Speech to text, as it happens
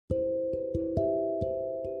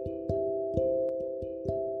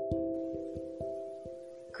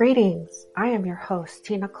Greetings, I am your host,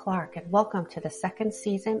 Tina Clark, and welcome to the second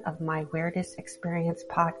season of my Weirdest Experience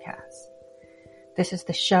podcast. This is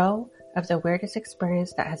the show of the weirdest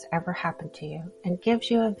experience that has ever happened to you and gives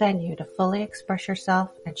you a venue to fully express yourself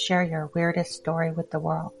and share your weirdest story with the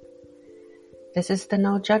world. This is the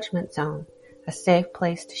No Judgment Zone, a safe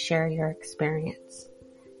place to share your experience.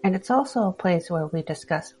 And it's also a place where we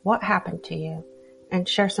discuss what happened to you and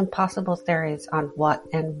share some possible theories on what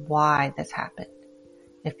and why this happened.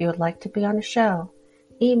 If you would like to be on the show,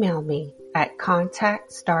 email me at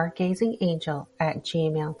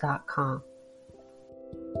contactstargazingangel@gmail.com.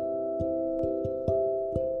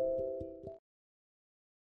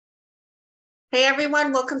 Hey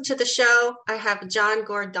everyone, welcome to the show. I have John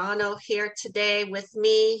Giordano here today with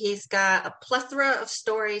me. He's got a plethora of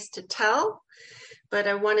stories to tell, but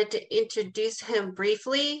I wanted to introduce him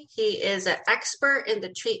briefly. He is an expert in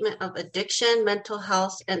the treatment of addiction, mental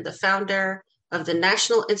health, and the founder of the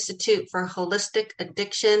National Institute for Holistic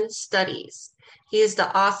Addiction Studies. He is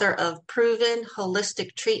the author of Proven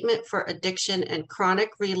Holistic Treatment for Addiction and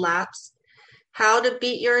Chronic Relapse, How to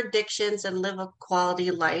Beat Your Addictions and Live a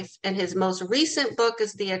Quality Life. And his most recent book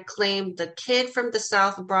is the acclaimed The Kid from the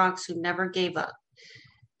South Bronx Who Never Gave Up.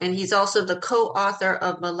 And he's also the co-author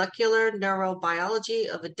of Molecular Neurobiology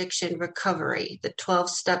of Addiction Recovery, the 12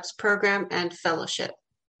 Steps Program and Fellowship.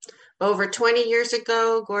 Over 20 years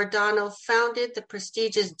ago, Giordano founded the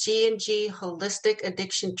prestigious G&G Holistic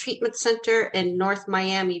Addiction Treatment Center in North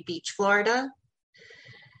Miami Beach, Florida,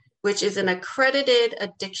 which is an accredited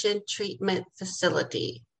addiction treatment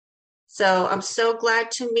facility. So I'm so glad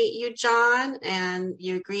to meet you, John, and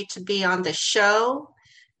you agreed to be on the show.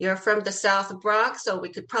 You're from the South Bronx, so we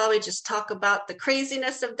could probably just talk about the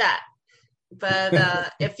craziness of that. But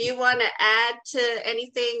if you want to add to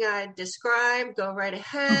anything I described, go right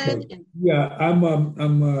ahead. Okay. Yeah, I'm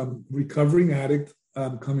a recovering addict.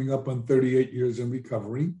 I'm coming up on 38 years in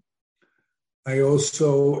recovery. I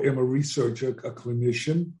also am a researcher, a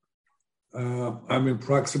clinician. I'm in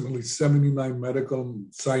approximately 79 medical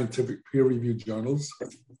and scientific peer-reviewed journals.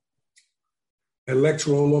 I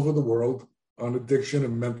lecture all over the world on addiction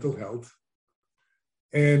and mental health.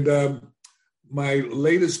 And my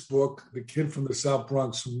latest book, The Kid from the South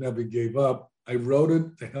Bronx Who Never Gave Up, I wrote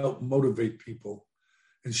it to help motivate people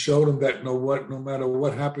and show them that no matter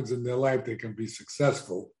what happens in their life, they can be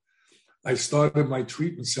successful. I started my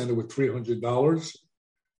treatment center with $300,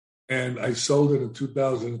 and I sold it in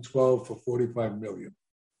 2012 for $45 million.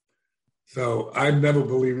 So I never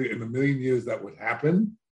believed in a million years that would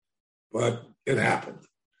happen, but it happened.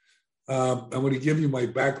 I'm going to give you my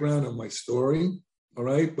background and my story. All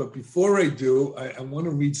right. But before I do, I want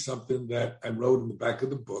to read something that I wrote in the back of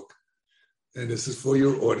the book. And this is for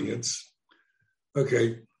your audience.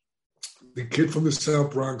 Okay. The Kid from the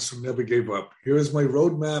South Bronx Who Never Gave Up. Here is my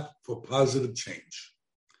roadmap for positive change.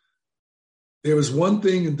 There is one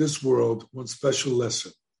thing in this world, one special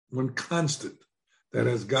lesson, one constant that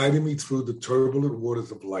has guided me through the turbulent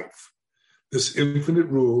waters of life. This infinite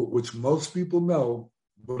rule, which most people know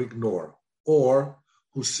but ignore, or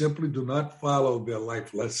who simply do not follow their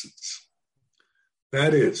life lessons.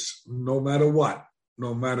 That is, no matter what,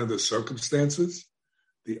 no matter the circumstances,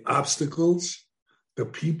 the obstacles, the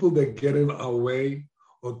people that get in our way,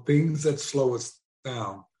 or things that slow us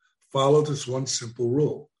down, follow this one simple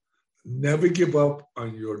rule. Never give up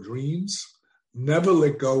on your dreams, never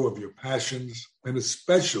let go of your passions, and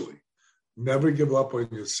especially never give up on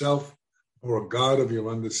yourself or a God of your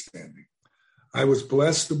understanding. I was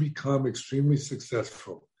blessed to become extremely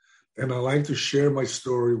successful, and I like to share my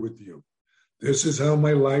story with you. This is how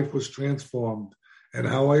my life was transformed and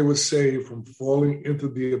how I was saved from falling into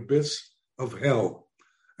the abyss of hell,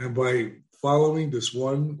 and by following this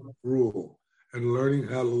one rule and learning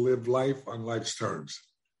how to live life on life's terms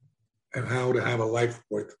and how to have a life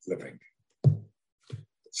worth living.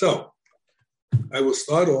 So I will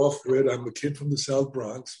start off with, I'm a kid from the South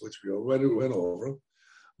Bronx, which we already went over.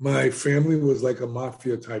 My family was like a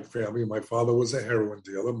mafia-type family. My father was a heroin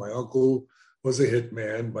dealer. My uncle was a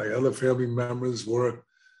hitman. My other family members were,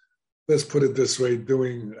 let's put it this way,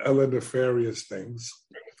 doing other nefarious things.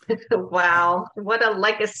 Wow, what a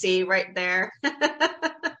legacy right there.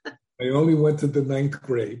 I only went to the 9th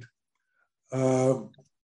grade.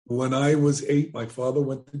 When I was 8, my father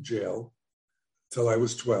went to jail till I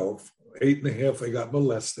was 12. 8 and a half, I got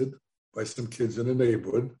molested by some kids in the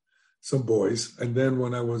neighborhood. Some boys. And then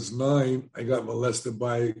when I was 9, I got molested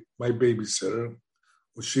by my babysitter.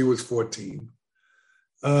 Well, she was 14.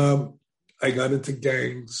 I got into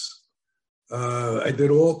gangs. I did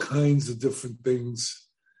all kinds of different things.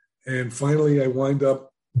 And finally, I wind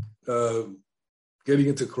up getting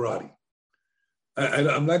into karate.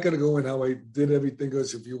 I'm not going to go in how I did everything,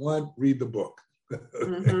 because if you want, read the book.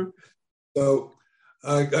 Mm-hmm. So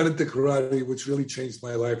I got into karate, which really changed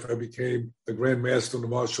my life. I became a grandmaster in the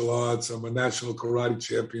martial arts. I'm a national karate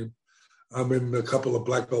champion. I'm in a couple of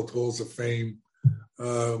black belt halls of fame,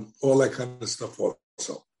 all that kind of stuff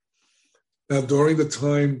also. Now, during the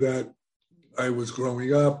time that I was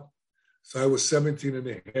growing up, so I was 17 and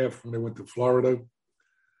a half when I went to Florida.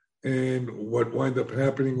 And what wound up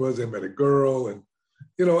happening was I met a girl, and,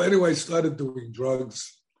 anyway, I started doing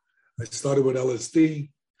drugs. I started with LSD.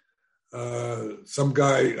 Some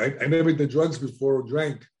guy, I never did drugs before or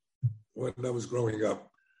drank when I was growing up.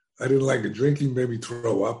 I didn't like it. Drinking made me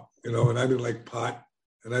throw up, and I didn't like pot,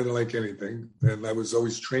 and I didn't like anything. And I was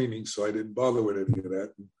always training, so I didn't bother with any of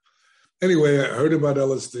that. Anyway, I heard about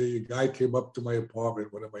LSD. A guy came up to my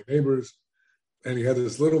apartment, one of my neighbors, and he had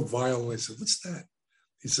this little vial, and I said, "What's that?"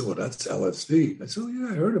 He said, "Well, that's LSD." I said, "Oh,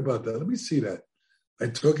 yeah, I heard about that. Let me see that." I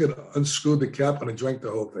took it, unscrewed the cap, and I drank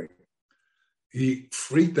the whole thing. He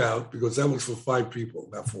freaked out because that was for 5 people,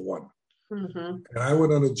 not for one. Mm-hmm. And I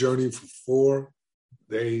went on a journey for 4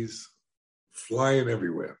 days, flying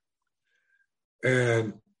everywhere.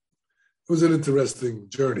 And it was an interesting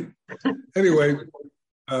journey. Anyway,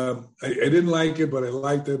 I didn't like it, but I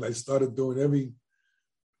liked it. I started doing every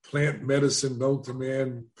plant medicine known to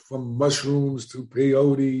man, from mushrooms to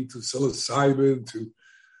peyote to psilocybin to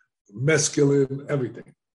mescaline,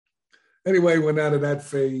 everything. Anyway, went out of that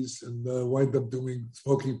phase and wound up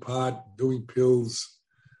smoking pot, doing pills,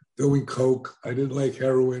 doing coke. I didn't like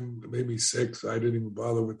heroin; it made me sick, so I didn't even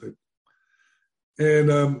bother with it.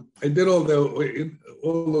 And I did all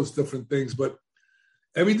those different things, but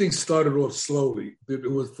everything started off slowly.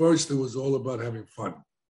 It was all about having fun,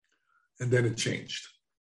 and then it changed.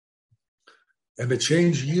 And it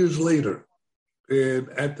changed years later. And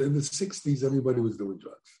in the 60s, everybody was doing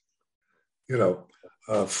drugs.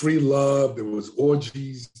 Free love, there was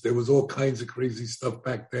orgies, there was all kinds of crazy stuff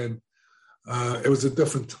back then. It was a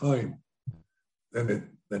different time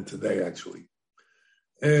than today, actually.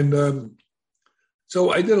 And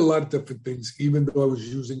so I did a lot of different things, even though I was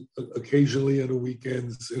using occasionally on the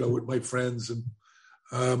weekends, with my friends. And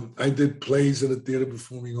I did plays in the theater,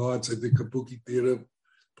 performing arts. I did kabuki theater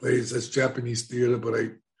plays, that's Japanese theater. But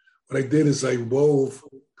what I did is I wove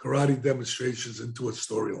karate demonstrations into a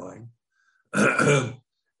storyline.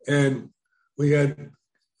 And we had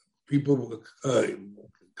people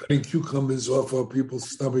cutting cucumbers off of people's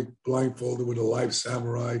stomach, blindfolded with a live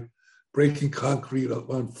samurai, breaking concrete up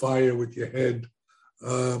on fire with your head,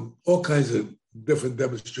 all kinds of different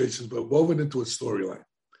demonstrations, but woven into a storyline.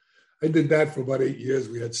 I did that for about 8 years.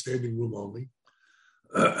 We had standing room only.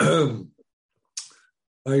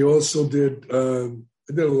 I also did a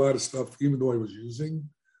lot of stuff, even though I was using.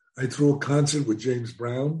 I threw a concert with James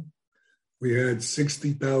Brown. We had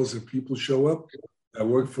 60,000 people show up. I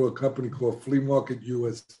worked for a company called Flea Market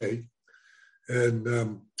USA.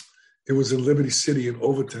 And it was in Liberty City in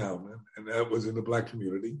Overtown, and that was in the Black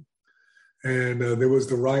community. And there was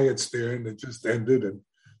the riots there, and it just ended, and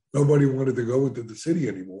nobody wanted to go into the city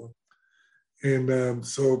anymore. And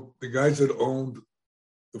so the guys that owned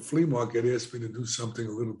the flea market asked me to do something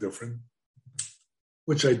a little different,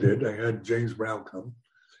 which I did. I had James Brown come.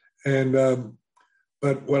 And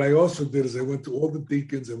but what I also did is I went to all the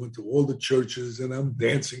deacons, I went to all the churches, and I'm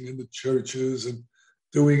dancing in the churches and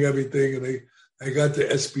doing everything. And I got the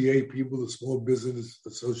SBA people, the Small Business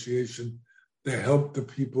Association, to help the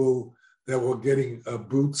people that were getting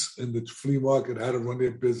boots in the flea market, how to run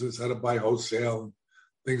their business, how to buy wholesale,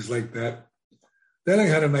 things like that. Then I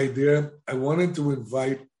had an idea. I wanted to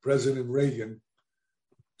invite President Reagan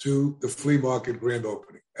to the flea market grand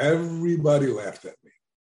opening. Everybody laughed at me.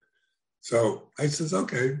 So I says,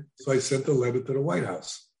 okay. So I sent a letter to the White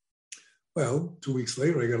House. Well, 2 weeks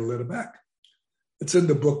later, I got a letter back. It's in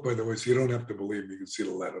the book, by the way, so you don't have to believe me. You can see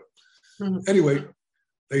the letter. Mm-hmm. Anyway,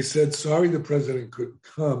 they said, sorry, the president couldn't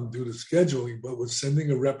come due to scheduling, but was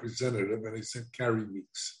sending a representative, and they sent Carrie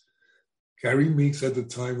Meeks. Carrie Meeks at the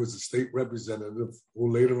time was a state representative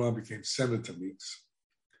who later on became Senator Meeks.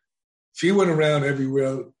 She went around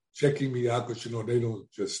everywhere checking me out because, they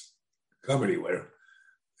don't just come anywhere.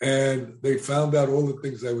 And they found out all the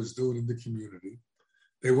things I was doing in the community.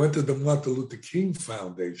 They went to the Martin Luther King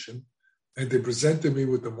Foundation, and they presented me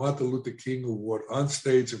with the Martin Luther King Award on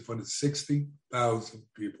stage in front of 60,000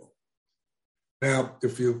 people. Now,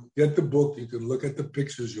 if you get the book, you can look at the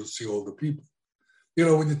pictures, you'll see all the people.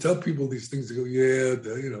 When you tell people these things, they go, yeah,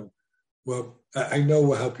 well, I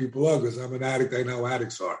know how people are because I'm an addict. I know how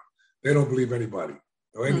addicts are. They don't believe anybody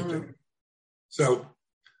or anything. Mm-hmm. So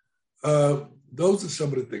those are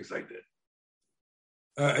some of the things I did.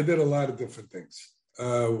 I did a lot of different things.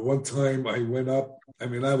 One time I went up, I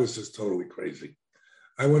was just totally crazy.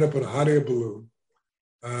 I went up in a hot air balloon.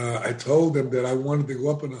 I told them that I wanted to go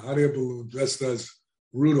up in a hot air balloon dressed as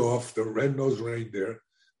Rudolph, the red-nosed reindeer,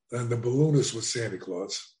 and the balloonist was Santa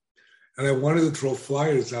Claus. And I wanted to throw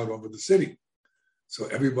flyers out over the city. So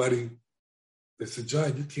everybody, they said,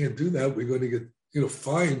 John, you can't do that. We're going to get,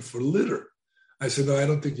 fined for litter. I said, no, I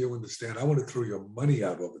don't think you understand. I want to throw your money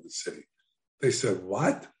out over the city. They said,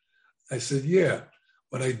 what? I said, yeah.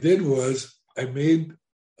 What I did was I made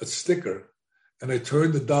a sticker and I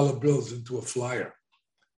turned the dollar bills into a flyer.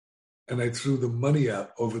 And I threw the money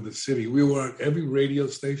out over the city. We were at every radio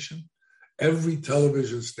station, every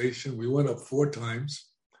television station. We went up 4 times.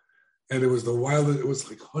 And it was the wildest, it was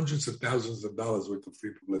like hundreds of thousands of dollars worth of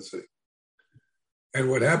free publicity. And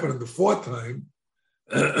what happened in the 4th time,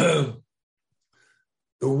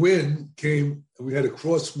 the wind came, we had a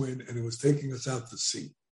crosswind, and it was taking us out to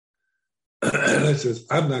sea. And I says,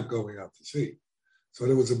 I'm not going out to sea. So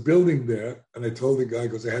there was a building there, and I told the guy,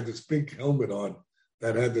 because I had this big helmet on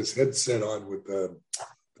that had this headset on with the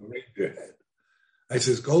reindeer head. I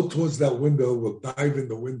says, go towards that window, we'll dive in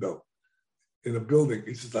the window in a building.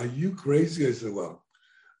 He says, are you crazy? I said, well,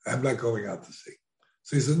 I'm not going out to sea.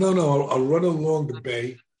 So he said, no, I'll run along the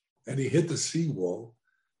bay. And he hit the seawall,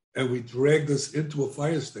 and we dragged us into a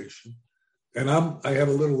fire station. And I have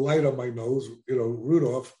a little light on my nose,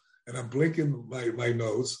 Rudolph, and I'm blinking my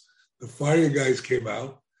nose. The fire guys came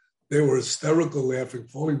out. They were hysterical, laughing,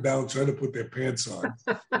 falling down, trying to put their pants on.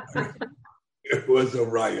 It was a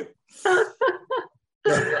riot.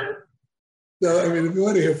 So, if you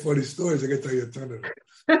want to hear funny stories, I can tell you a ton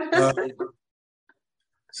of them.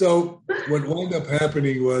 So what wound up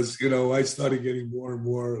happening was, I started getting more and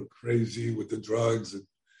more crazy with the drugs. And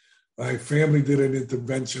my family did an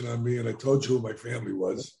intervention on me, and I told you who my family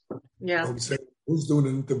was. Yeah. I'm saying, who's doing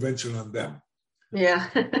an intervention on them? Yeah.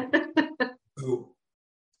 So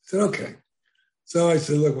I said, okay. So I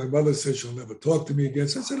said, look, my mother said she'll never talk to me again.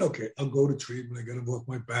 So I said, okay, I'll go to treatment. I got him off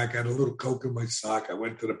my back. I had a little Coke in my sock. I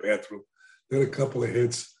went to the bathroom, did a couple of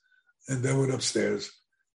hits, and then went upstairs.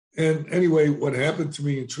 And anyway, what happened to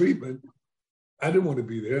me in treatment, I didn't want to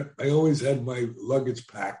be there. I always had my luggage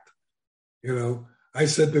packed. I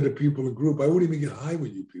said to the people in the group, I wouldn't even get high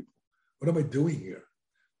with you people. What am I doing here?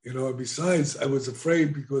 And besides, I was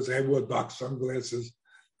afraid because I wore dark sunglasses.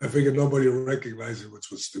 I figured nobody would recognize it, which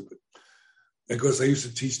was stupid. Because I used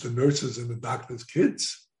to teach the nurses and the doctors'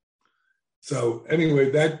 kids. So anyway,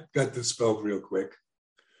 that got dispelled real quick.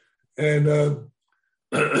 And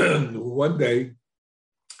one day,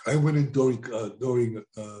 I went in during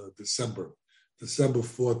December. December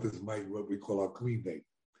 4th is what we call our clean day.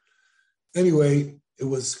 Anyway, it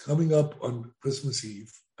was coming up on Christmas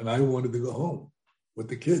Eve, and I wanted to go home with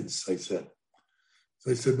the kids, I said.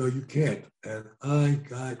 So I said, no, you can't. And I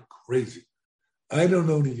got crazy. I don't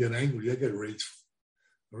only get angry, I get rageful.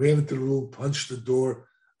 I ran into the room, punched the door.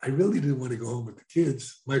 I really didn't want to go home with the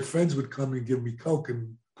kids. My friends would come and give me Coke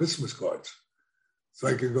and Christmas cards so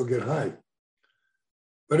I could go get high.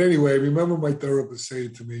 But anyway, I remember my therapist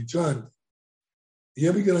saying to me, John, you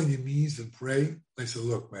ever get on your knees and pray? I said,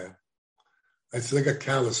 look, man, I got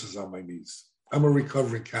calluses on my knees. I'm a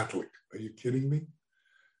recovering Catholic. Are you kidding me?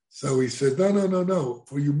 So he said, no,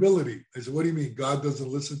 for humility. I said, what do you mean? God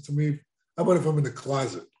doesn't listen to me? How about if I'm in the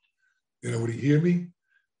closet? Would he hear me?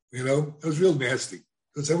 It was real nasty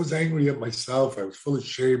because I was angry at myself. I was full of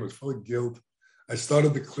shame. I was full of guilt. I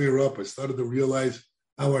started to clear up. I started to realize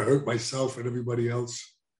how I hurt myself and everybody else.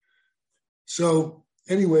 So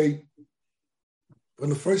anyway, for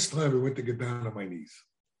the first time, I went to get down on my knees,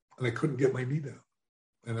 and I couldn't get my knee down.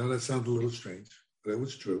 I know that sounds a little strange, but it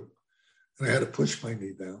was true. And I had to push my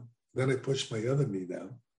knee down. Then I pushed my other knee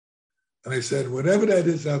down. And I said, whatever that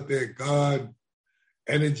is out there, God,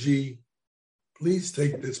 energy, please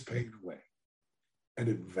take this pain away. And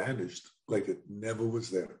it vanished like it never was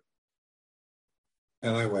there.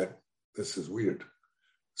 And I went, this is weird.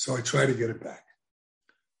 So I tried to get it back.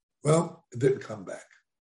 Well, it didn't come back.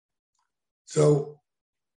 So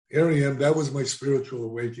here I am. That was my spiritual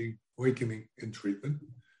awakening in treatment.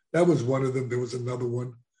 That was one of them. There was another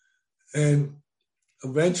one. And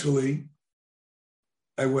eventually,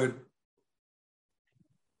 I went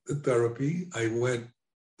to therapy. I went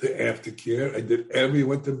to aftercare. I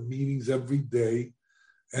went to meetings every day.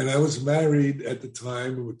 And I was married at the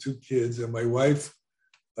time with 2 kids. And my wife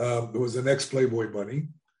was an ex-Playboy bunny.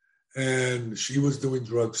 And she was doing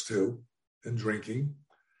drugs too and drinking.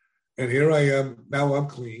 And here I am. Now I'm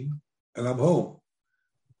clean and I'm home.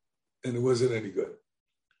 And it wasn't any good.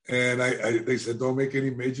 And they said, don't make any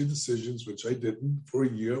major decisions, which I didn't for a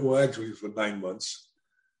year. Well, actually, for 9 months.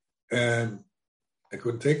 And I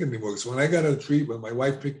couldn't take it anymore. So when I got out of treatment, my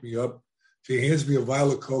wife picked me up. She hands me a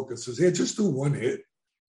vial of Coke and says, "Here, just do one hit."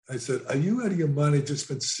 I said, "Are you out of your mind? I just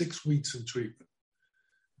spent 6 weeks in treatment."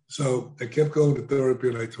 So I kept going to therapy,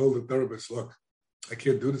 and I told the therapist, "Look, I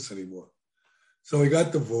can't do this anymore." So I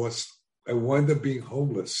got divorced. I wound up being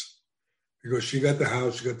homeless because she got the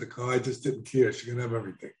house, she got the car. I just didn't care. She could have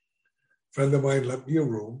everything. A friend of mine lent me a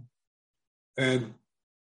room, and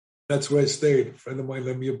that's where I stayed. A friend of mine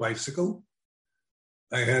lent me a bicycle.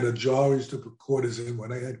 I had a jar I used to put quarters in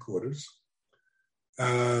when I had quarters.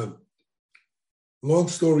 Long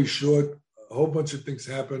story short, a whole bunch of things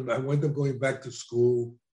happened. I wound up going back to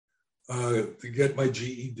school to get my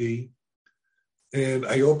GED. And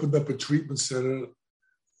I opened up a treatment center.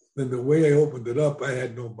 And the way I opened it up, I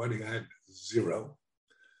had no money. I had zero.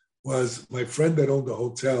 Was my friend that owned the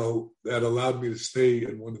hotel that allowed me to stay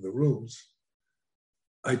in one of the rooms.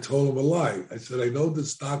 I told him a lie. I said, "I know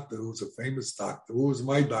this doctor who's a famous doctor, who was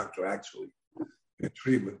my doctor actually in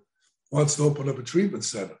treatment, wants to open up a treatment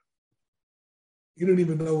center." He didn't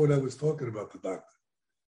even know what I was talking about, the doctor.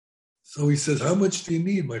 So he says, "How much do you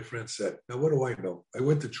need?" My friend said. Now, what do I know? I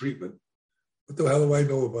went to treatment. What the hell do I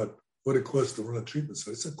know about what it costs to run a treatment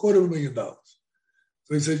center? It's $250,000.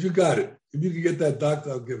 So he says, "You got it. If you can get that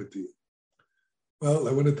doctor, I'll give it to you." Well,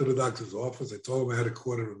 I went into the doctor's office. I told him I had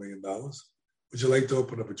 $250,000. "Would you like to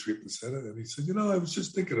open up a treatment center?" And he said, "I was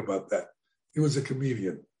just thinking about that." He was a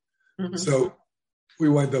comedian. Mm-hmm. So we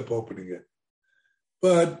wound up opening it.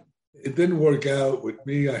 But it didn't work out with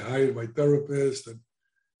me. I hired my therapist, and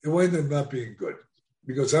it wound up not being good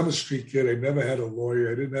because I'm a street kid. I never had a lawyer.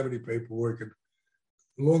 I didn't have any paperwork. And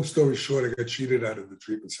long story short, I got cheated out of the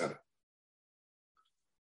treatment center.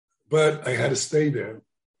 But I had to stay there.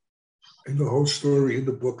 And the whole story in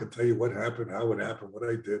the book, I tell you what happened, how it happened, what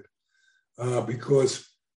I did. Because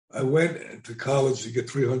I went to college to get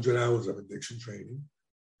 300 hours of addiction training,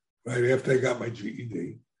 right after I got my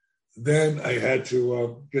GED. Then I had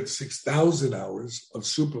to get 6,000 hours of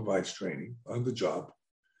supervised training on the job.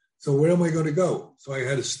 So where am I going to go? So I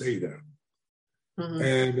had to stay there. Mm-hmm.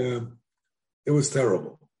 And it was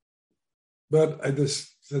terrible. But I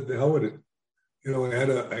just said, the hell with it.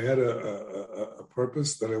 I had a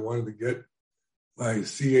purpose that I wanted to get my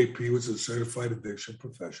CAP, which is a certified addiction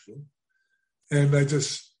professional. And I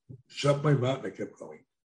just shut my mouth and I kept going.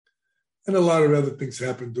 And a lot of other things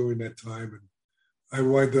happened during that time. And I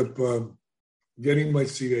wound up getting my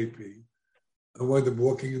CAP. I wound up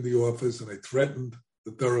walking in the office and I threatened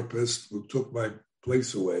the therapist who took my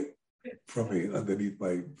place away from me underneath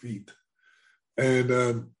my feet. And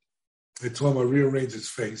I told him I'd rearrange his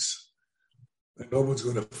face and no one's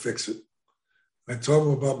going to fix it. I told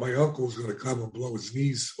him about my uncle who's going to come and blow his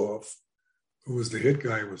knees off, who was the hit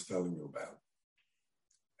guy I was telling you about.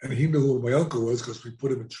 And he knew who my uncle was because we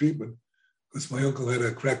put him in treatment because my uncle had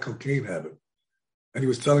a crack cocaine habit. And he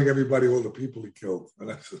was telling everybody all the people he killed.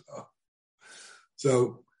 And I said, "Oh."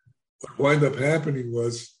 So what wound up happening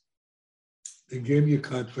was they gave me a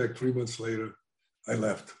contract 3 months later. I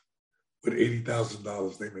left with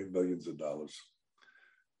 $80,000. They made millions of dollars.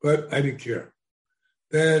 But I didn't care.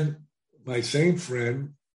 Then my same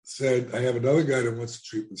friend said, "I have another guy that wants a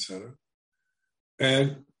treatment center."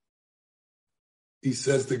 And he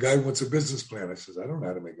says, the guy wants a business plan. I says, "I don't know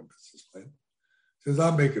how to make a business plan." He says,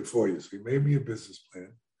 "I'll make it for you." So he made me a business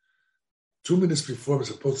plan. 2 minutes before I was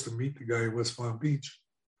supposed to meet the guy in West Palm Beach,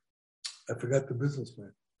 I forgot the business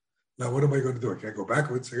plan. Now, what am I going to do? I can't go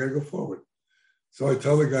backwards. I got to go forward. So I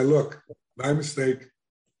tell the guy, "Look, my mistake.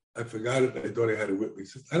 I forgot it. I thought I had it with me." He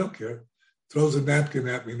says, "I don't care." Throws a napkin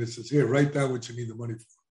at me and it says, "Here, write down what you need the money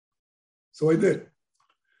for." So I did.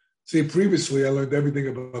 See, previously I learned everything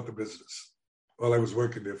about the business while I was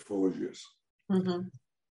working there for all those years. Mm-hmm.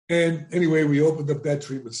 And anyway, we opened up that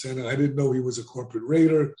treatment center. I didn't know he was a corporate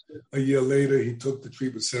raider. A year later, he took the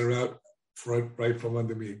treatment center out right from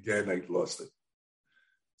under me again. I lost it.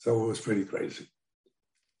 So it was pretty crazy.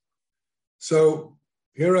 So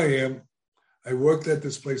here I am. I worked at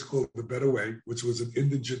this place called The Better Way, which was an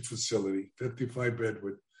indigent facility, 55-bed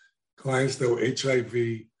with clients that were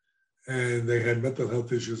HIV, and they had mental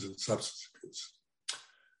health issues and substance abuse.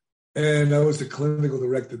 And I was the clinical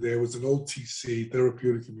director there. It was an old TC,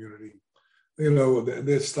 therapeutic community.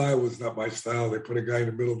 Their style was not my style. They put a guy in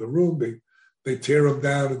the middle of the room. They tear him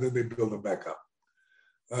down, and then they build him back up.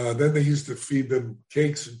 Then they used to feed them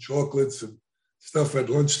cakes and chocolates and stuff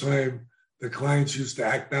at lunchtime. The clients used to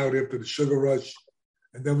act out after the sugar rush.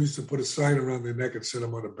 And then we used to put a sign around their neck and sit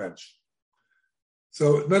them on a bench.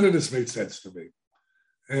 So none of this made sense to me.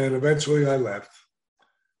 And eventually I left.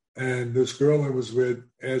 And this girl I was with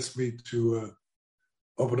asked me to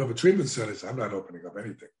open up a treatment center. I said, "I'm not opening up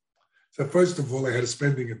anything." So first of all, I had a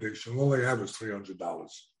spending addiction. All I had was $300.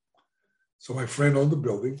 So my friend owned the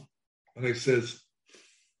building, and I says,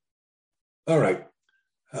 all right,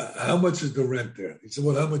 how much is the rent there? He said,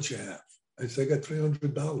 well, how much you have? I said, I got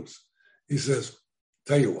 $300. He says,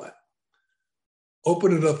 tell you what,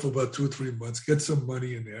 open it up for about 2 or 3 months, get some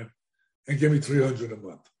money in there, and give me $300 a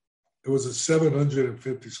month. It was a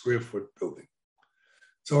 750 square foot building.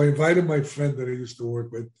 So I invited my friend that I used to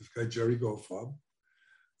work with, this guy, Jerry Goldfarb,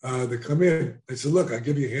 to come in. I said, look, I'll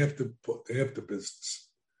give you half the business.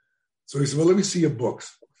 So he said, well, let me see your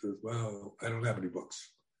books. I said, well, I don't have any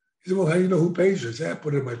books. He said, well, how do you know who pays you? I said, I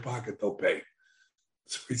put it in my pocket, they'll pay.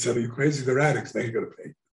 So he said, are you crazy? They're addicts, they ain't going to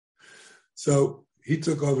pay. So he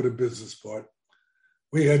took over the business part.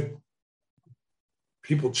 We had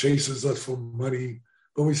people chases us for money,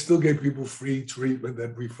 but we still gave people free treatment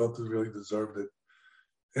that we felt really deserved it.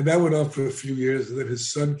 And that went on for a few years. And then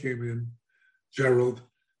his son came in, Gerald.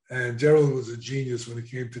 And Gerald was a genius when it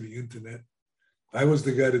came to the internet. I was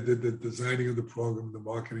the guy that did the designing of the program, the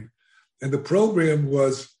marketing. And the program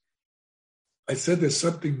was, I said there's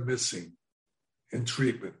something missing in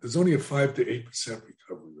treatment. There's only a 5 to 8%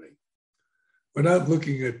 recovery rate. We're not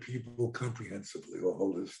looking at people comprehensively or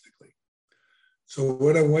holistically. So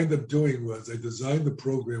what I wound up doing was I designed the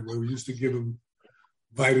program where we used to give them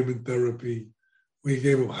vitamin therapy. We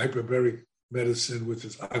gave them hyperbaric medicine, which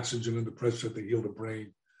is oxygen under pressure to heal the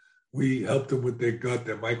brain. We helped them with their gut,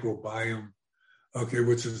 their microbiome,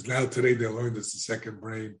 which is now today they learned it's the second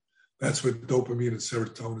brain. That's where dopamine and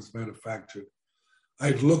serotonin is manufactured.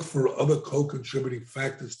 I'd look for other co-contributing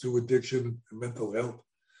factors to addiction and mental health,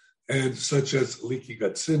 and such as leaky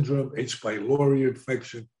gut syndrome, H. pylori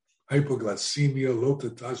infection, hypoglycemia, low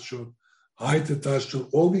testosterone, high testosterone.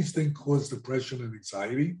 All these things cause depression and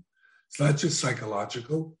anxiety. It's not just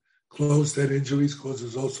psychological. Closed head injuries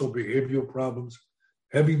causes also behavioral problems.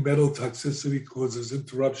 Heavy metal toxicity causes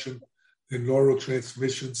interruption in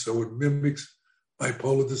neurotransmission, so it mimics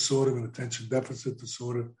bipolar disorder and attention deficit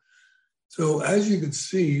disorder. So as you can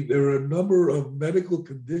see, there are a number of medical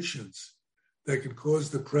conditions that can cause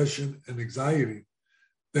depression and anxiety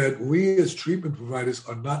that we as treatment providers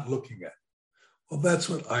are not looking at. Well, that's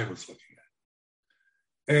what I was looking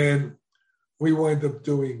at. And we wind up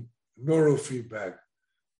doing neurofeedback,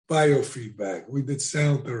 biofeedback. We did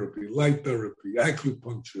sound therapy, light therapy,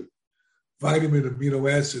 acupuncture, vitamin amino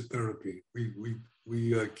acid therapy. We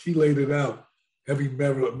chelated out heavy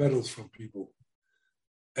metals from people.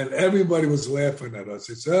 And everybody was laughing at us.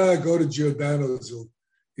 They said, go to Giordano's,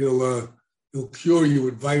 he'll cure you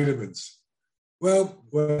with vitamins. Well,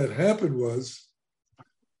 what happened was,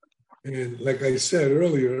 and like I said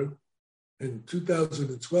earlier, in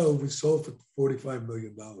 2012, we sold for $45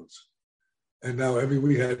 million. And now we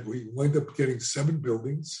wind up getting 7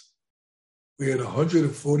 buildings. We had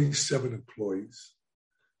 147 employees.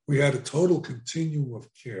 We had a total continuum of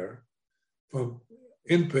care from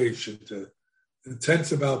inpatient to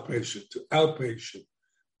intensive outpatient to outpatient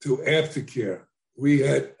to aftercare. We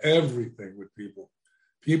had everything with people.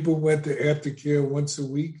 People went to aftercare once a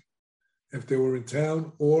week if they were in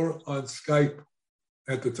town, or on Skype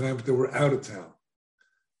at the time if they were out of town.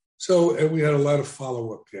 So, and we had a lot of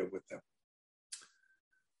follow-up care with them.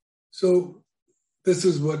 So this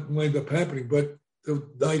is what wound up happening. But to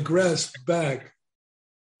digress back,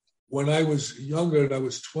 when I was younger, and I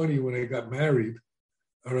was 20 when I got married,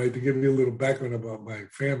 all right, to give you a little background about my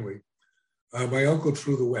family, my uncle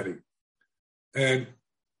threw the wedding. And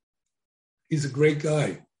he's a great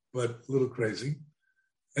guy, but a little crazy.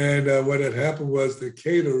 And what had happened was the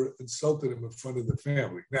caterer insulted him in front of the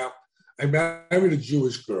family. Now, I married a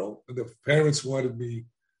Jewish girl, and the parents wanted me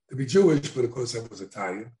to be Jewish, but of course I was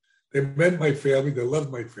Italian. They met my family. They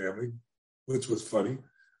loved my family, which was funny.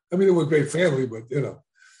 I mean, they were a great family, but, you know.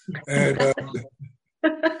 And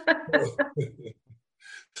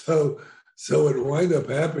so it wound up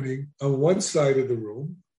happening on one side of the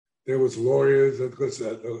room. There was lawyers. Of course,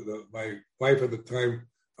 my wife at the time,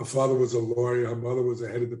 her father was a lawyer. Her mother was the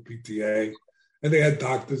head of the PTA. And they had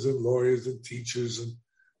doctors and lawyers and teachers and,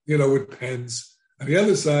 with pens. On the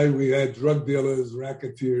other side, we had drug dealers,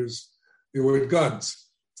 racketeers, with guns.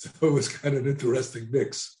 So it was kind of an interesting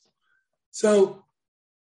mix. So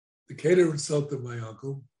the caterer insulted my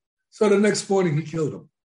uncle. So the next morning, he killed him.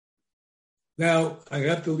 Now, I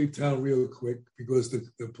have to leave town real quick because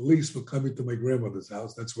the police were coming to my grandmother's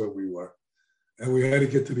house. That's where we were. And we had to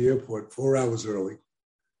get to the airport 4 hours early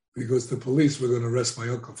because the police were going to arrest my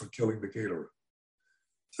uncle for killing the caterer.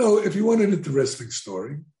 So if you want an interesting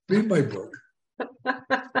story, read my book.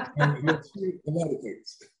 And you'll see a lot of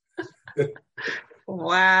things.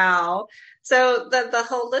 Wow. So the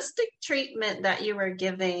holistic treatment that you were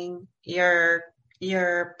giving your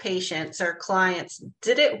patients or clients,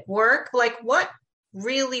 did it work? Like what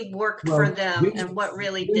really worked for Well, them and what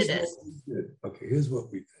really here's didn't? what we did. Okay, here's what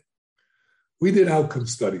we did. We did outcome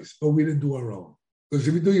studies, but we didn't do our own. Because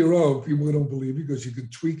if you do your own, people don't believe you because you can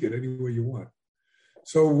tweak it any way you want.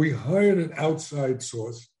 So we hired an outside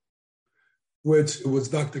source, which was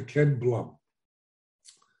Dr. Ken Blum.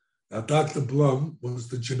 Now, Dr. Blum was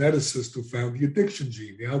the geneticist who found the addiction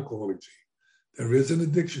gene, the alcoholic gene. There is an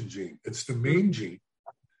addiction gene. It's the main gene.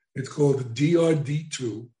 It's called the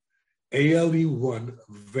DRD2 ALE1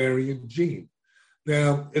 variant gene.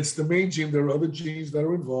 Now, it's the main gene. There are other genes that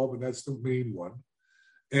are involved, and that's the main one.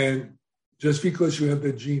 And just because you have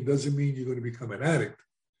that gene doesn't mean you're going to become an addict,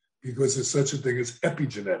 because there's such a thing as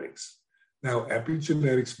epigenetics. Now,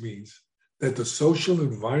 epigenetics means that the social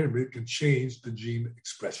environment can change the gene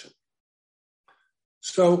expression.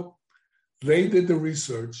 So they did the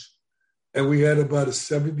research, and we had about a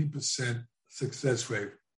 70% success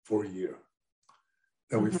rate for a year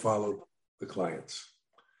that we followed the clients.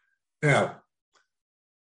 Now,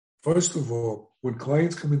 first of all, when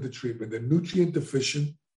clients come into treatment, they're nutrient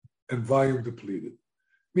deficient and volume depleted,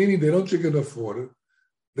 meaning they don't drink enough water,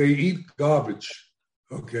 they eat garbage,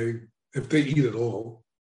 okay, if they eat at all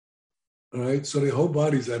right? So their whole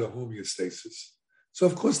body's out of homeostasis. So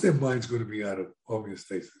of course their mind's going to be out of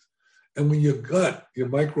homeostasis. And when your gut, your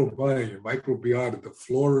microbiome, your microbiota, the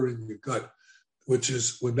flora in your gut, which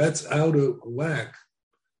is when that's out of whack,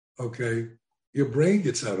 okay, your brain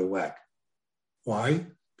gets out of whack. Why?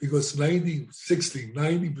 Because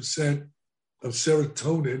 90% of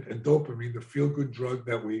serotonin and dopamine, the feel-good drug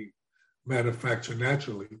that we manufacture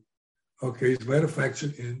naturally, okay, is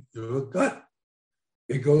manufactured in your gut.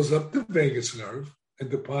 It goes up the vagus nerve and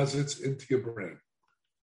deposits into your brain.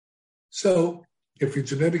 So if you're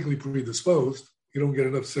genetically predisposed, you don't get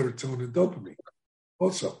enough serotonin and dopamine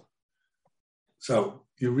also. So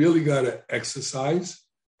you really got to exercise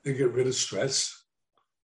to get rid of stress.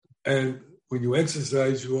 And when you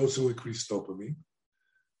exercise, you also increase dopamine.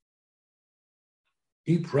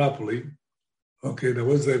 Eat properly. Okay, now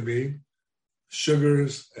what does that mean?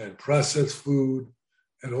 Sugars and processed food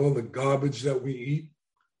and all the garbage that we eat,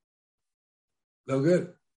 no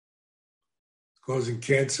good. It's causing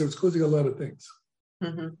cancer. It's causing a lot of things.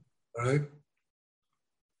 Mm-hmm. All right?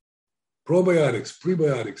 Probiotics,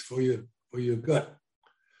 prebiotics for your gut.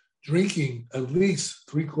 Drinking at least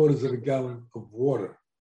 3/4 of a gallon of water.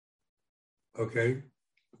 Okay?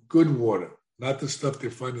 Good water, not the stuff they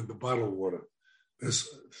find in the bottled water. There's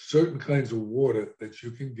certain kinds of water that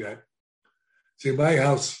you can get. See, my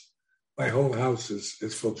whole house is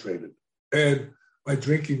filtrated. And my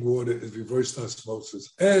drinking water is reversed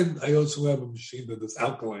osmosis. And I also have a machine that does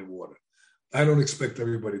alkaline water. I don't expect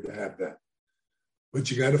everybody to have that.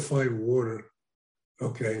 But you got to find water,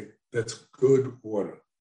 okay, that's good water.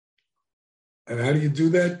 And how do you do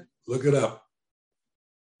that? Look it up.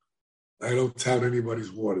 I don't tout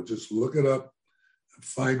anybody's water. Just look it up and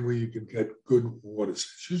find where you can get good water.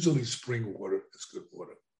 It's usually spring water is good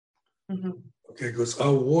water. Mm-hmm. Okay, because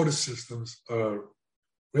our water systems are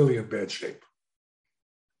really in bad shape.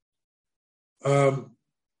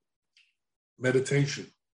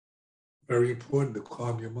 Meditation, very important to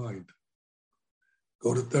calm your mind.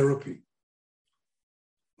 Go to therapy,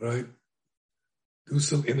 right? Do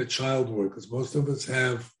some inner child work, because most of us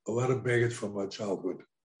have a lot of baggage from our childhood.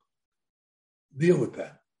 Deal with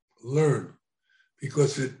that. Learn,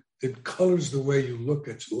 because it colors the way you look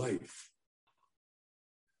at your life.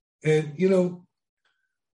 And,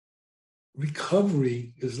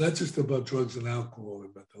 recovery is not just about drugs and alcohol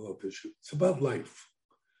and mental health issues. It's about life.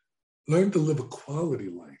 Learn to live a quality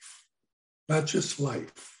life, not just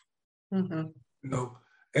life. Mm-hmm.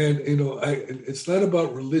 It's not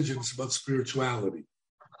about religion, it's about spirituality.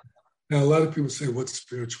 Now, a lot of people say, what's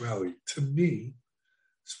spirituality? To me,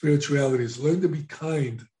 spirituality is learn to be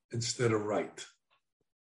kind instead of right.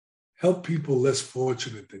 Help people less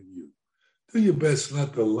fortunate than you. Do your best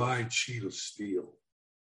not to lie, cheat, or steal.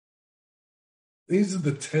 These are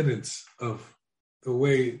the tenets of the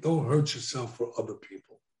way, don't hurt yourself for other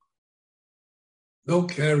people.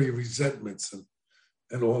 Don't carry resentments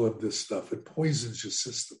and all of this stuff. It poisons your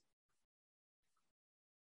system.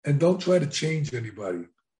 And don't try to change anybody.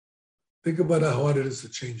 Think about how hard it is to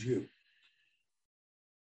change you.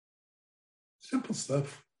 Simple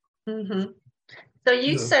stuff. Mm-hmm. So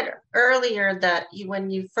you said earlier that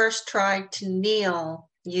when you first tried to kneel,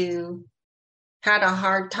 you had a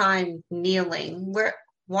hard time kneeling.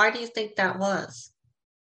 Why do you think that was?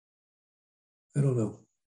 I don't know.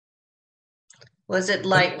 Was it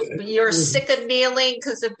like you're sick of kneeling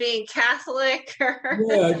because of being Catholic?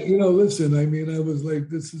 Yeah, listen, I mean, I was like,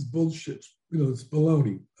 this is bullshit. It's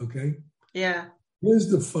baloney, okay? Yeah. Here's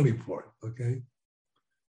the funny part, okay?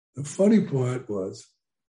 The funny part was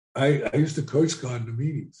I used to coach God in the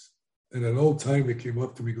meetings. And an old timer came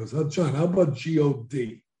up to me and goes, oh, John, how about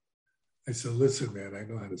G-O-D? I said, listen, man, I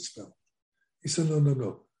know how to spell. He said,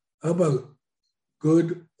 no. How about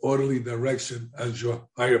good, orderly direction as your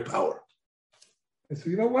higher power? I said,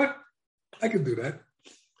 you know what? I can do that.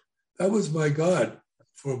 That was my God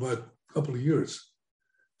for about a couple of years.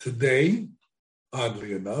 Today,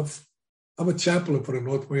 oddly enough, I'm a chaplain for the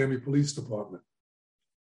North Miami Police Department.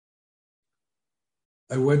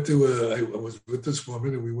 I was with this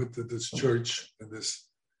woman and we went to this church and this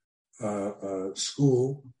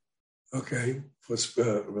school, okay, for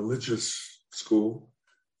religious school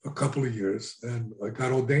for a couple of years, and I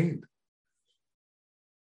got ordained.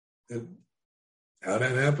 And how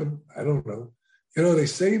that happened, I don't know. They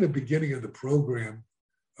say in the beginning of the program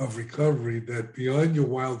of recovery that beyond your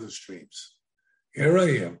wildest dreams, here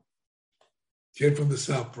I am, kid from the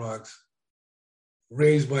South Bronx,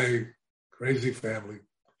 raised by a crazy family,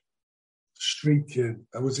 street kid.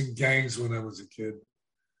 I was in gangs when I was a kid.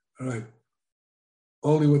 All right.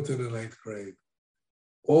 Only went to the 9th grade.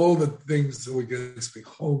 All the things that were against me,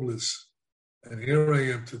 homeless. And here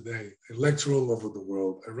I am today. I lecture all over the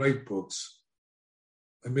world. I write books.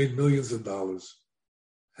 I made millions of dollars.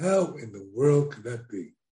 How in the world could that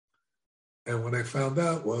be? And what I found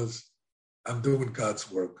out was I'm doing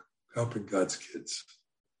God's work, helping God's kids.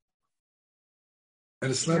 And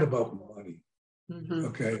it's not about money,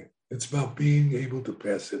 okay? It's about being able to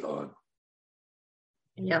pass it on.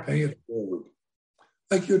 Yeah. Pay it forward,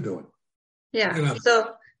 like you're doing. Yeah.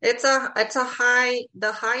 So it's a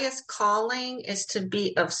the highest calling is to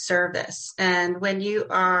be of service. And when you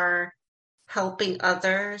are helping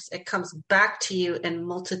others, it comes back to you in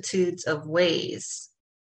multitudes of ways.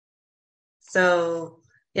 So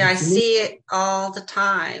yeah, absolutely. I see it all the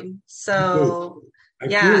time. So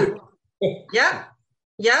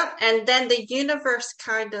Yep. And then the universe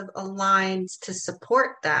kind of aligns to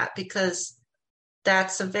support that because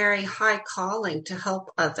that's a very high calling to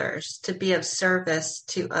help others, to be of service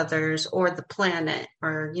to others or the planet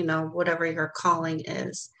or, whatever your calling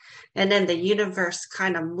is. And then the universe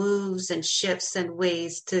kind of moves and shifts in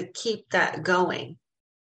ways to keep that going.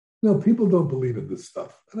 No, people don't believe in this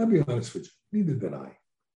stuff. And I'll be honest with you, neither did I.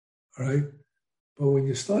 All right. But when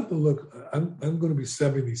you start to look, I'm going to be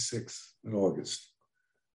 76 in August.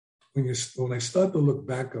 When I start to look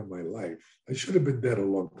back on my life, I should have been dead a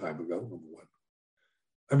long time ago, number one.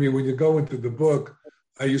 I mean, when you go into the book,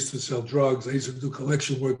 I used to sell drugs. I used to do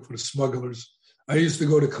collection work for the smugglers. I used to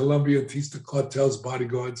go to Colombia and teach the cartels,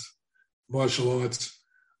 bodyguards, martial arts.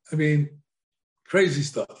 I mean, crazy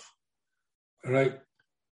stuff. All right.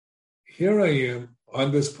 Here I am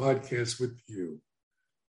on this podcast with you,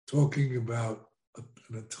 talking about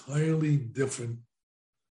an entirely different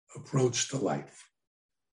approach to life.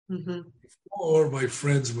 Mm-hmm. Before, my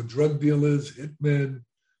friends were drug dealers, hitmen,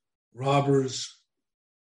 robbers,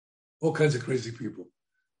 all kinds of crazy people.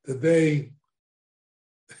 Today,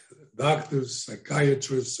 doctors,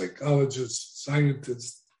 psychiatrists, psychologists,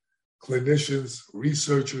 scientists, clinicians,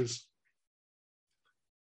 researchers.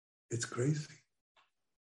 It's crazy.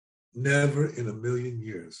 Never in a million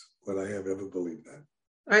years would I have ever believed that.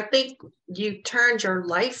 I think you turned your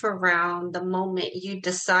life around the moment you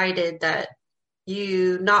decided that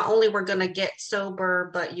you not only were going to get sober,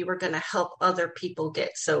 but you were going to help other people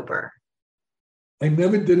get sober. I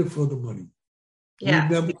never did it for the money. Yeah.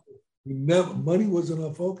 We never, money wasn't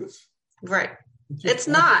our focus. Right. It's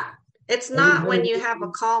not when you have a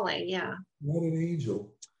calling. Yeah. Not an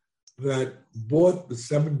angel that bought the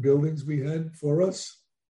 7 buildings we had for us.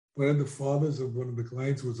 One of the fathers of one of the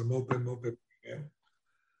clients was a multi.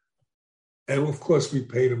 And of course, we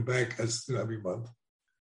paid him back every month.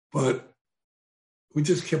 But we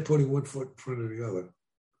just kept putting one foot in front of the other.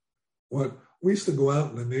 We used to go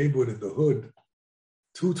out in the neighborhood in the hood,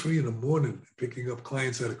 2, 3 in the morning, picking up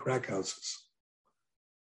clients at crack houses.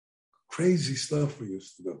 Crazy stuff we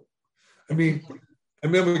used to do. I mean, I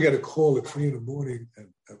remember we got a call at 3 in the morning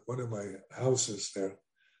at one of my houses there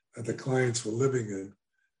that the clients were living in.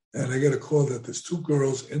 And I get a call that there's 2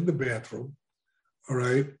 girls in the bathroom, all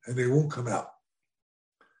right, and they won't come out.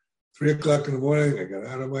 3 o'clock in the morning, I got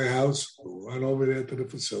out of my house, run over there to the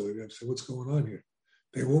facility. I said, what's going on here?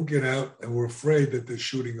 They won't get out, and we're afraid that they're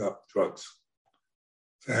shooting up drugs.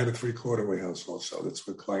 So I had a 3-quarter-way house also. That's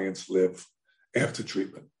where clients live after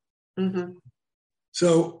treatment. Mm-hmm.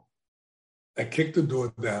 So I kicked the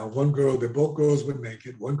door down. One girl, both girls were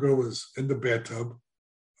naked. One girl was in the bathtub,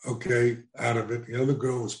 okay, out of it. The other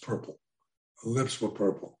girl was purple. Her lips were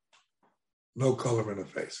purple. No color in her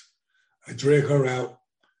face. I drag her out.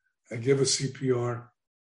 I give her CPR.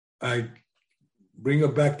 I bring her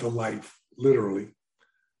back to life, literally.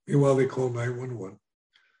 Meanwhile, they call 911.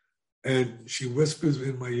 And she whispers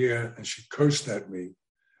in my ear and she cursed at me.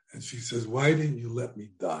 And she says, "Why didn't you let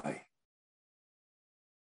me die?"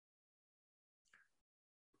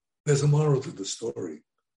 There's a moral to the story.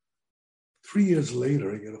 3 years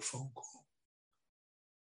later, I get a phone call.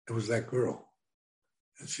 It was that girl.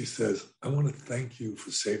 And she says, "I want to thank you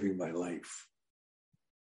for saving my life.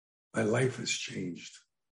 My life has changed."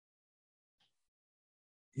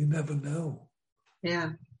 You never know.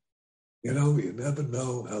 Yeah. You know, you never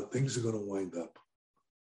know how things are going to wind up.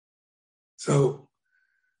 So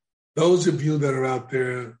those of you that are out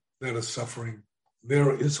there that are suffering,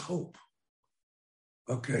 there is hope.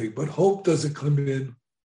 Okay, but hope doesn't come in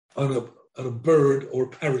on a bird or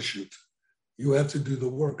parachute. You have to do the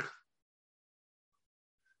work.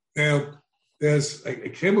 Now,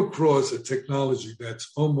 I came across a technology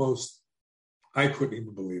that's almost, I couldn't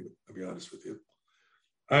even believe it, to be honest with you.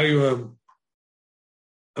 I'm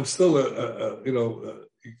still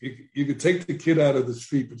you could take the kid out of the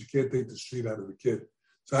street, but you can't take the street out of the kid.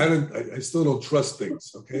 So I still don't trust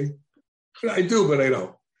things, okay? I do, but I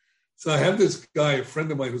don't. So I have this guy, a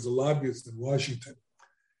friend of mine who's a lobbyist in Washington,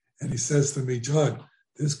 and he says to me, "John,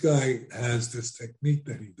 this guy has this technique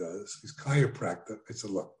that he does. He's chiropractor." I said,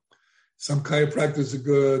 "Look, some chiropractors are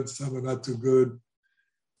good, some are not too good.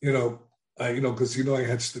 Because I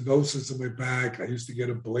had stenosis in my back. I used to get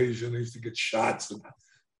ablation. I used to get shots and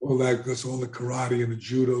all that, because all the karate and the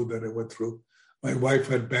judo that I went through. My wife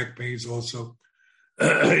had back pains also."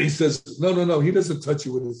 He says, no, he doesn't touch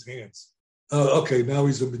you with his hands. Okay, now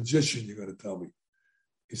he's a magician, you're going to tell me.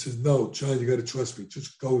 He says, "No, John, you got to trust me.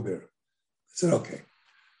 Just go there." I said, "Okay."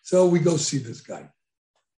 So we go see this guy.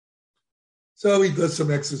 So he does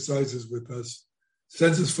some exercises with us,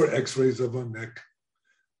 sends us for x-rays of our neck.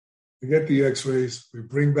 We get the x-rays. We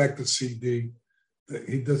bring back the CD.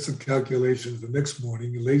 He does some calculations. The next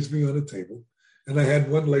morning, he lays me on a table, and I had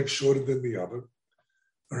one leg shorter than the other.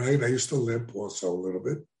 All right, I used to limp also a little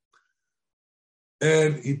bit.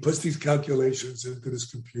 And he puts these calculations into this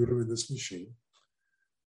computer in this machine,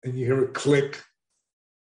 and you hear a click.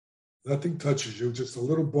 Nothing touches you, just a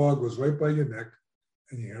little bar goes right by your neck,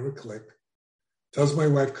 and you hear a click. Tells my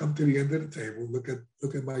wife, "Come to the end of the table, look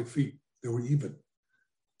at my feet. They were even.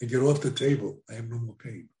 I get off the table, I have no more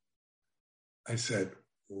pain." I said,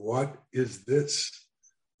 "What is this?"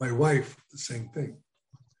 My wife, the same thing.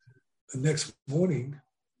 The next morning,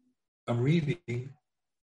 I'm reading,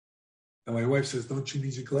 and my wife says, "Don't you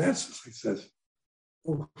need your glasses?" I says,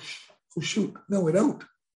 oh shoot, no, I don't.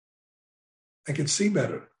 I can see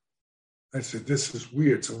better." I said, "This is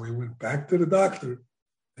weird." So we went back to the doctor.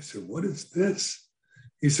 I said, "What is this?"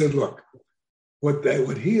 He said, "Look,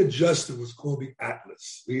 what he adjusted was called the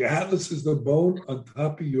atlas. The atlas is the bone on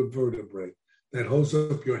top of your vertebrae that holds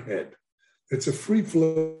up your head. It's a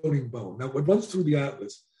free-floating bone. Now, what runs through the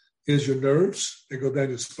atlas is your nerves. They go down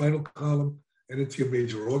your spinal column and into your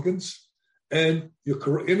major organs, and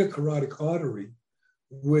your inner carotid artery,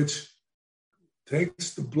 which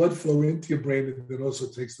takes the blood flow into your brain and then also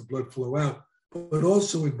takes the blood flow out, but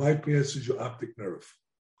also it bypasses your optic nerve.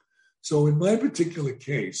 So in my particular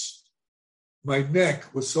case, my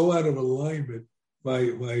neck was so out of alignment,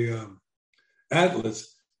 my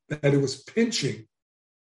atlas, that it was pinching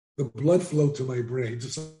the blood flow to my brain,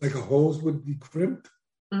 just like a hose would be crimped.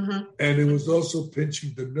 Mm-hmm. And it was also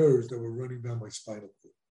pinching the nerves that were running down my spinal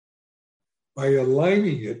cord. By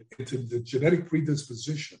aligning it into the genetic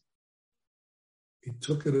predisposition, he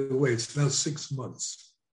took it away. It's now 6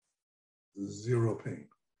 months, 0 pain.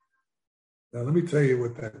 Now, let me tell you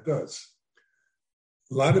what that does.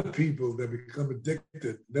 A lot of people that become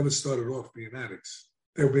addicted never started off being addicts.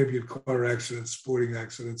 They were maybe in car accidents, sporting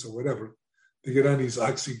accidents, or whatever. They get on these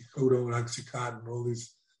oxycodone, Oxycontin, all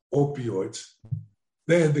these opioids.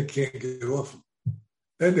 Then they can't get off them.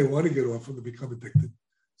 Then they want to get off them to become addicted.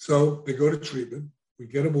 So they go to treatment. We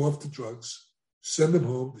get them off the drugs, send them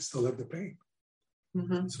home. They still have the pain.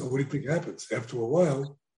 Mm-hmm. So what do you think happens? After a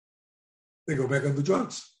while, they go back on the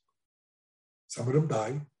drugs. Some of them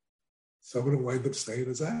die. Some of them wind up staying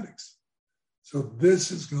as addicts. So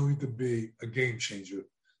this is going to be a game changer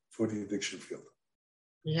for the addiction field.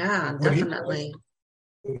 Yeah, definitely.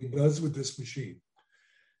 What he does with this machine,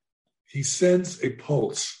 he sends a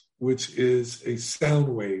pulse, which is a sound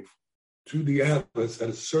wave, to the atlas at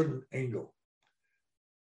a certain angle,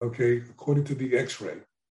 okay, according to the x-ray.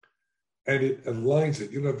 and it aligns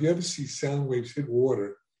it. If you ever see sound waves hit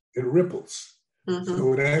water, it ripples. Mm-hmm.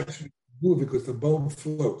 So it actually moves because the bone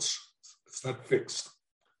floats. It's not fixed.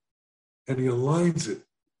 And he aligns it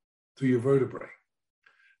to your vertebrae.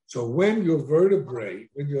 So when your vertebrae,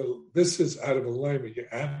 this is out of alignment,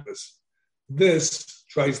 your atlas, this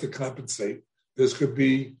tries to compensate. This could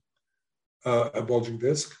be a bulging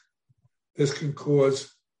disc. This can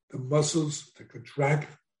cause the muscles to contract,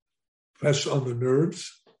 pressure on the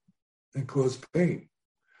nerves, and cause pain.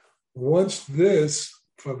 Once this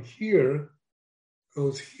from here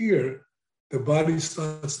goes here, the body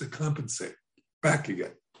starts to compensate back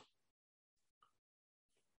again.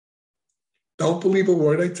 Don't believe a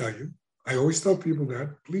word I tell you. I always tell people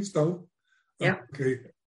that. Please don't. Yeah. Okay.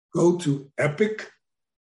 Go to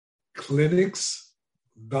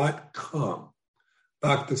epicclinics.com.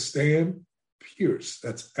 Dr. Stan Pierce.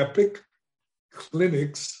 That's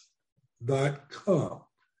epicclinics.com.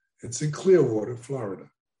 It's in Clearwater,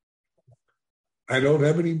 Florida. I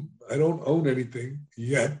don't own anything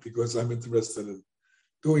yet because I'm interested in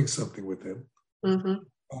doing something with him. Mm-hmm.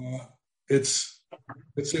 It's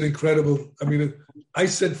an incredible, I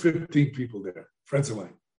sent 15 people there, friends of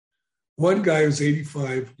mine. One guy who's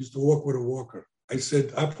 85 used to walk with a walker. I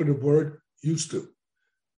said, after the board, used to.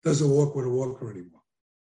 Doesn't walk with a walker anymore.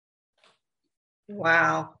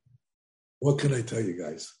 Wow. What can I tell you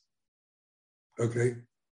guys? Okay.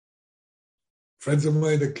 Friends of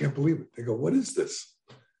mine that can't believe it. They go, what is this?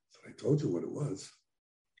 So I told you what it was.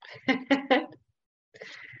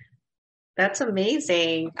 That's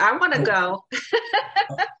amazing. I want to go.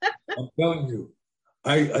 I'm telling you,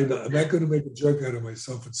 I'm not going to make a joke out of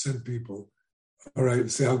myself and send people, all right,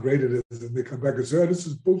 say how great it is. And they come back and say, this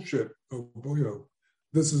is bullshit.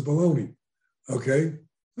 This is baloney. Okay?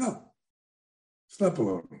 No, it's not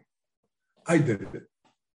baloney. I did it.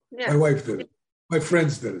 Yeah. My wife did it. My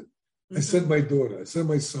friends did it. Mm-hmm. I sent my daughter. I sent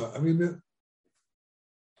my son.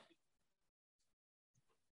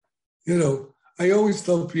 I always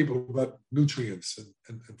tell people about nutrients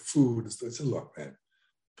and food. I said, look, man,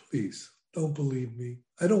 please don't believe me.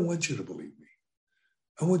 I don't want you to believe me.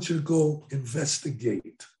 I want you to go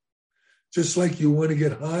investigate. Just like you want to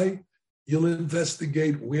get high, you'll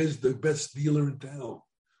investigate where's the best dealer in town,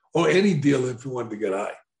 or any dealer if you want to get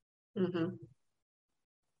high. Mm-hmm.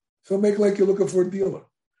 So make like you're looking for a dealer.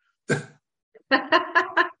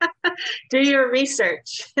 Do your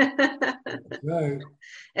research. Right.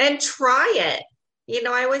 And try it.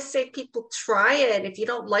 I always say people try it. If you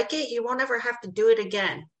don't like it, you won't ever have to do it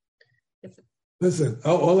again. Listen,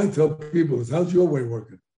 all I tell people is, how's your way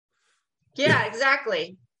working? Yeah,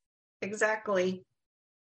 exactly. Exactly.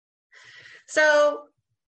 So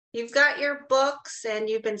you've got your books and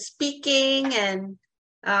you've been speaking, and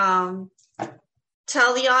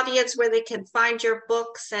tell the audience where they can find your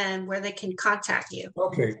books and where they can contact you.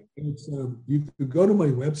 Okay. You can go to my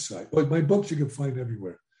website. Well, my books you can find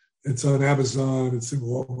everywhere. It's on Amazon. It's in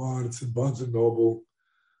Walmart. It's in Barnes & Noble.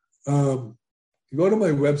 You go to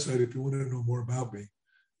my website if you want to know more about me.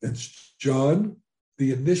 It's John,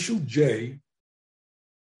 the initial J,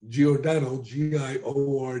 Giordano,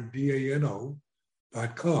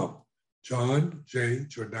 GIORDANO.com.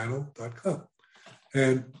 JohnJGiordano.com.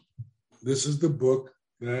 And this is the book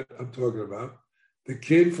that I'm talking about. The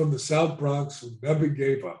kid from the South Bronx who never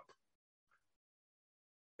gave up.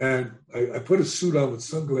 And I put a suit on with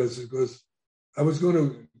sunglasses because I was going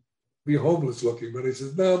to be homeless looking, but I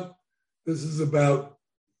said, no, this is about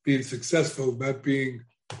being successful, not being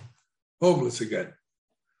homeless again.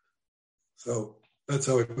 So that's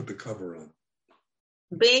how I put the cover on.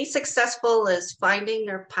 Being successful is finding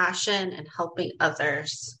your passion and helping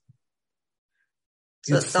others.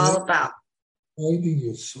 So it's all about finding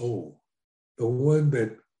your soul, the one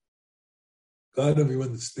that God of your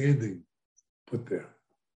understanding put there.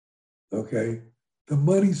 Okay? The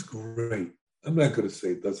money's great. I'm not going to say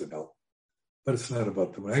it doesn't help, but it's not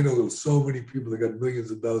about the money. I know there's so many people that got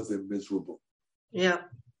millions of dollars, they're miserable. Yeah.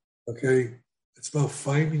 Okay? It's about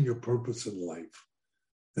finding your purpose in life.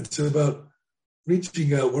 It's about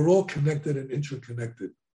reaching out. We're all connected and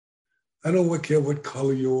interconnected. I don't care what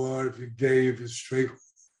color you are, if you're gay, if you're straight, who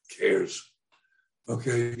cares?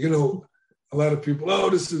 Okay? A lot of people,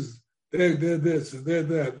 they're this and they're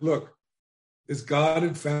that. Look, is God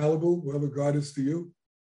infallible, whoever God is to you?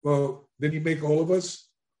 Well, did he make all of us?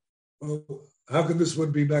 Well, how can this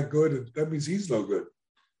one be not good? And that means he's no good.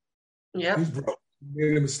 Yeah. He's broke. He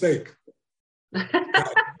made a mistake.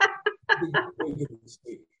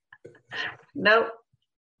 Nope,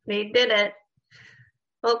 he didn't.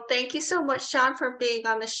 Well, thank you so much, Sean, for being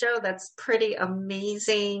on the show. That's pretty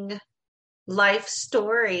amazing life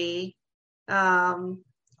story.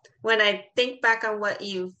 when I think back on what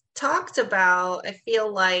you've talked about, I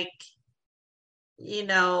feel like, you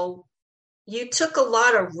took a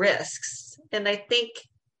lot of risks. And I think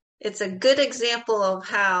it's a good example of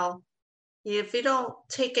how if you don't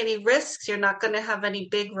take any risks, you're not going to have any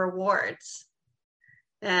big rewards.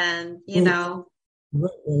 And,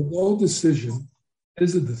 all decision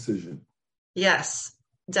is a decision. Yes,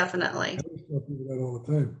 definitely. I tell people that all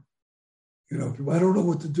the time. People, I don't know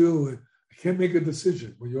what to do. I can't make a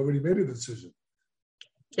decision. Well, you already made a decision.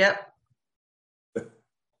 Yep.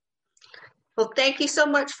 Well, thank you so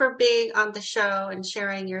much for being on the show and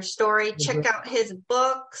sharing your story. Check out his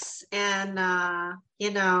books. And, I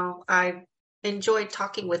enjoyed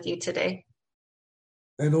talking with you today.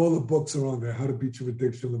 And all the books are on there. How to Beat Your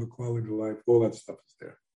Addiction, Live a Quality Life. All that stuff is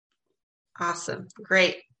there. Awesome.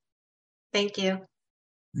 Great. Thank you.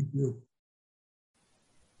 Thank you.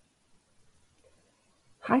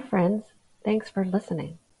 Hi, friends. Thanks for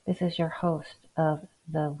listening. This is your host of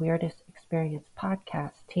the Weirdest Experience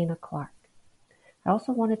podcast, Tina Clark. I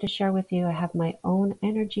also wanted to share with you I have my own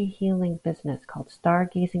energy healing business called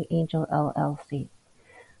Stargazing Angel LLC.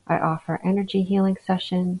 I offer energy healing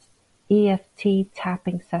sessions, EFT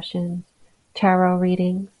tapping sessions, tarot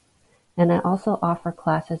readings, and I also offer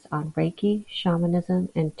classes on Reiki, shamanism,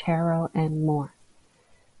 and tarot, and more.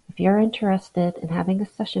 If you're interested in having a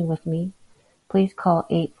session with me, please call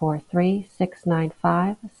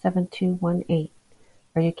 843-695-7218,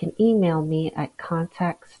 or you can email me at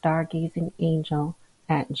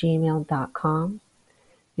contactstargazingangel@gmail.com.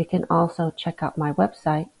 You can also check out my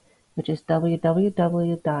website, which is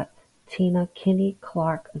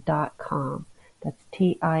www.tinakinneyclarke.com. That's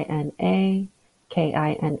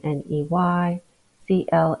TINAKINNEYCLARKE.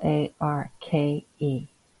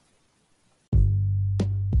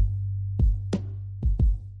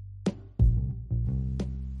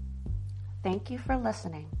 Thank you for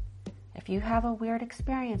listening. If you have a weird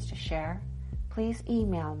experience to share, please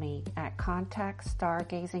email me at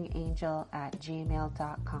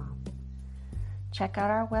contactstargazingangel@gmail.com. Check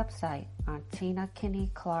out our website on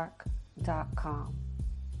tinakinneyclarke.com.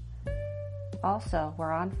 Also,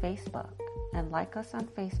 we're on Facebook, and like us on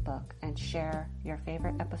Facebook and share your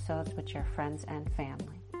favorite episodes with your friends and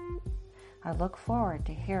family. I look forward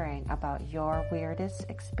to hearing about your weirdest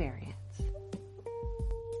experience.